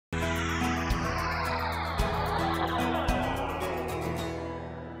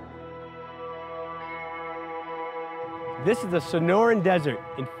This is the Sonoran Desert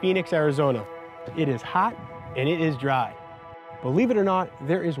in Phoenix, Arizona. It is hot and it is dry. Believe it or not,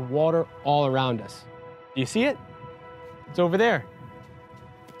 there is water all around us. Do you see it? It's over there.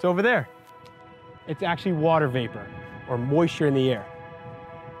 It's over there. It's actually water vapor or moisture in the air.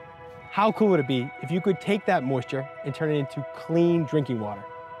 How cool would it be if you could take that moisture and turn it into clean drinking water?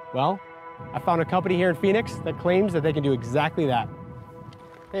 Well, I found a company here in Phoenix that claims that they can do exactly that.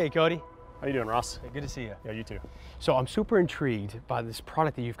 Hey, Cody. How you doing, Ross? Hey, good to see you. Yeah, you too. So I'm super intrigued by this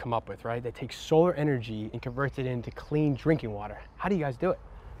product that you've come up with, right? That takes solar energy and converts it into clean drinking water. How do you guys do it?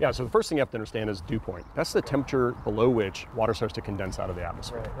 Yeah, so the first thing you have to understand is dew point. That's the temperature below which water starts to condense out of the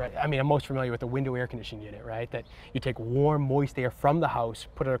atmosphere. Right. I mean, I'm most familiar with the window air conditioning unit, right? That you take warm, moist air from the house,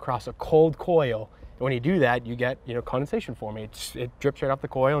 put it across a cold coil, and when you do that, you get, condensation forming. It drips right off the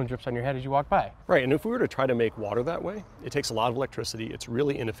coil and drips on your head as you walk by. Right, and if we were to try to make water that way, it takes a lot of electricity, it's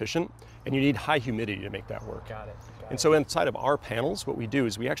really inefficient, and you need high humidity to make that work. Got it. And so inside of our panels, what we do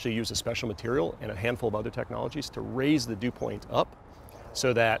is we actually use a special material and a handful of other technologies to raise the dew point up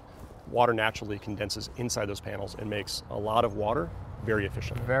so that water naturally condenses inside those panels and makes a lot of water very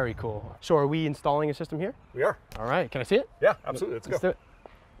efficient. Very cool. So are we installing a system here? We are. All right, can I see it? Yeah, absolutely, let's do it.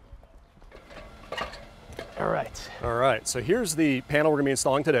 All right. All right, so here's the panel we're gonna be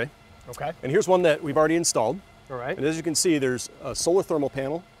installing today. Okay. And here's one that we've already installed. All right. And as you can see, there's a solar thermal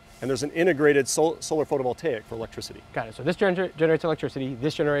panel and there's an integrated solar photovoltaic for electricity. Got it. So this generates electricity,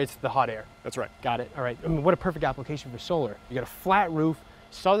 this generates the hot air. That's right. Got it. All right. I mean, what a perfect application for solar. You got a flat roof,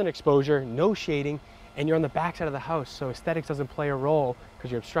 southern exposure, no shading, and you're on the backside of the house, so aesthetics doesn't play a role because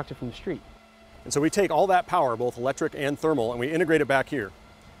you're obstructed from the street. And so we take all that power, both electric and thermal, and we integrate it back here.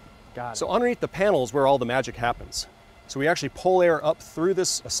 Got it. So underneath the panel is where all the magic happens. So we actually pull air up through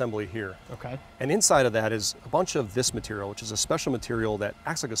this assembly here. Okay. And inside of that is a bunch of this material, which is a special material that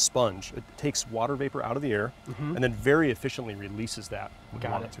acts like a sponge. It takes water vapor out of the air and then very efficiently releases that when you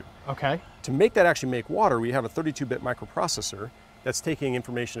want it to. Okay. To make that actually make water, we have a 32-bit microprocessor that's taking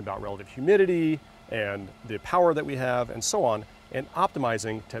information about relative humidity and the power that we have and so on, and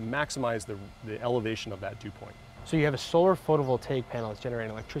optimizing to maximize the elevation of that dew point. So you have a solar photovoltaic panel that's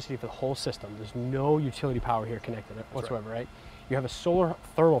generating electricity for the whole system. There's no utility power here connected whatsoever, right? You have a solar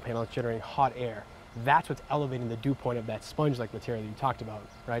thermal panel that's generating hot air. That's what's elevating the dew point of that sponge-like material that you talked about,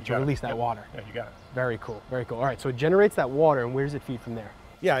 right? To release that water. Yeah, you got it. Very cool, very cool. All right, so it generates that water, and where does it feed from there?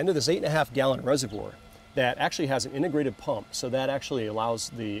 Yeah, into this 8.5-gallon reservoir that actually has an integrated pump, so that actually allows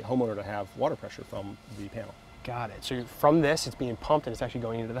the homeowner to have water pressure from the panel. Got it. So from this, it's being pumped and it's actually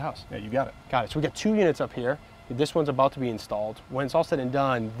going into the house. Yeah, you got it. Got it. So we got 2 units up here. This one's about to be installed. When it's all said and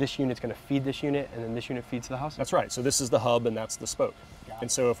done, this unit's going to feed this unit, and then this unit feeds the house? That's right. So this is the hub, and that's the spoke.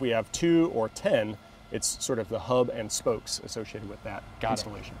 And so if we have 2 or 10, it's sort of the hub and spokes associated with that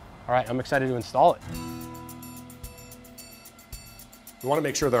installation. All right, I'm excited to install it. We want to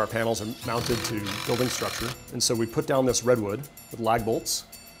make sure that our panels are mounted to building structure, and so we put down this redwood with lag bolts.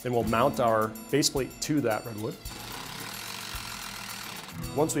 Then we'll mount our base plate to that redwood.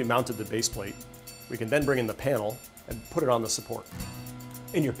 Once we mounted the base plate, we can then bring in the panel and put it on the support.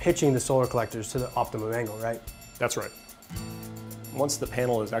 And you're pitching the solar collectors to the optimum angle, right? That's right. Once the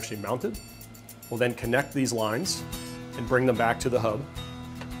panel is actually mounted, we'll then connect these lines and bring them back to the hub.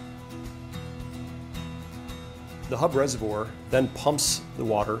 The hub reservoir then pumps the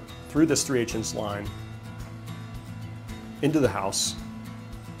water through this 3/8" line into the house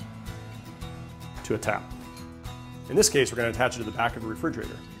to a tap. In this case, we're going to attach it to the back of a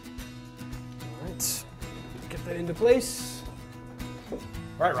refrigerator. All right, get that into place. All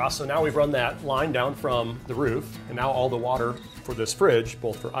right, Ross, so now we've run that line down from the roof, and now all the water for this fridge,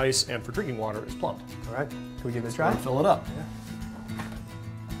 both for ice and for drinking water, is plumbed. All right, can we give this a try? Fill it up. Yeah.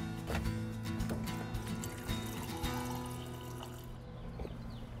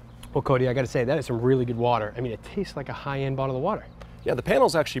 Well, Cody, I got to say, that is some really good water. I mean, it tastes like a high-end bottle of water. Yeah, the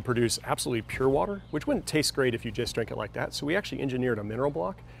panels actually produce absolutely pure water, which wouldn't taste great if you just drink it like that. So we actually engineered a mineral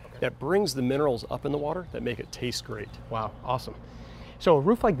block that brings the minerals up in the water that make it taste great. Wow, awesome. So a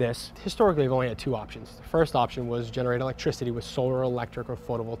roof like this, historically, we've only had 2 options. The first option was generate electricity with solar, electric, or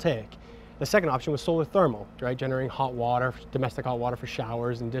photovoltaic. The second option was solar thermal, right? Generating hot water, domestic hot water for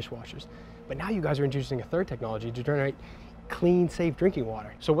showers and dishwashers. But now you guys are introducing a third technology to generate clean, safe drinking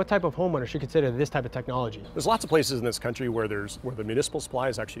water. So what type of homeowner should consider this type of technology? There's lots of places in this country where the municipal supply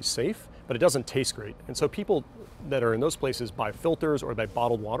is actually safe, but it doesn't taste great. And so people that are in those places buy filters or buy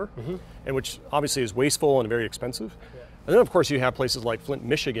bottled water, and which obviously is wasteful and very expensive. Yeah. And then of course you have places like Flint,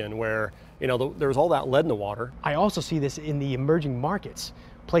 Michigan, where there's all that lead in the water. I also see this in the emerging markets.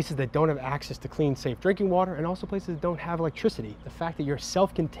 Places that don't have access to clean, safe drinking water, and also places that don't have electricity. The fact that you're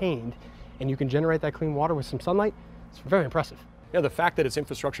self-contained and you can generate that clean water with some sunlight, It's very impressive. Yeah, the fact that it's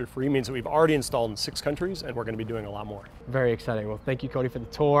infrastructure free means that we've already installed in 6 countries, and we're going to be doing a lot more. Very exciting. Well, thank you, Cody, for the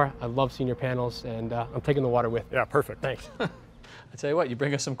tour. I love seeing your panels, and I'm taking the water with me. Yeah, perfect. Thanks. I tell you what, you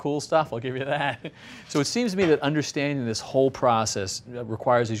bring us some cool stuff, I'll give you that. So it seems to me that understanding this whole process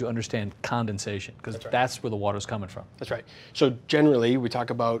requires you to understand condensation, because that's where the water's coming from. That's right. So generally, we talk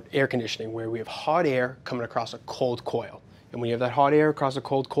about air conditioning, where we have hot air coming across a cold coil. And when you have that hot air across a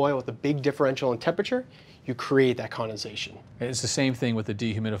cold coil with a big differential in temperature, you create that condensation. And it's the same thing with the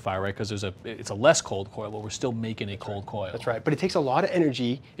dehumidifier, right? Because it's a less cold coil, but we're still making a cold coil. That's right, but it takes a lot of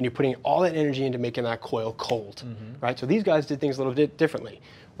energy, and you're putting all that energy into making that coil cold, right? So these guys did things a little bit differently.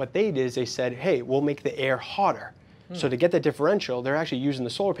 What they did is they said, hey, we'll make the air hotter. So to get that differential, they're actually using the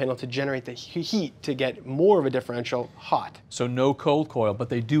solar panel to generate the heat to get more of a differential hot. So no cold coil, but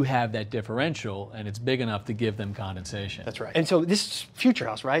they do have that differential, and it's big enough to give them condensation. That's right. And so this is Future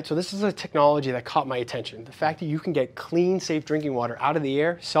House, right? So this is a technology that caught my attention. The fact that you can get clean, safe drinking water out of the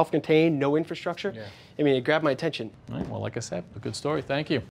air, self-contained, no infrastructure, I mean, it grabbed my attention. All right, well, like I said, a good story. Thank you.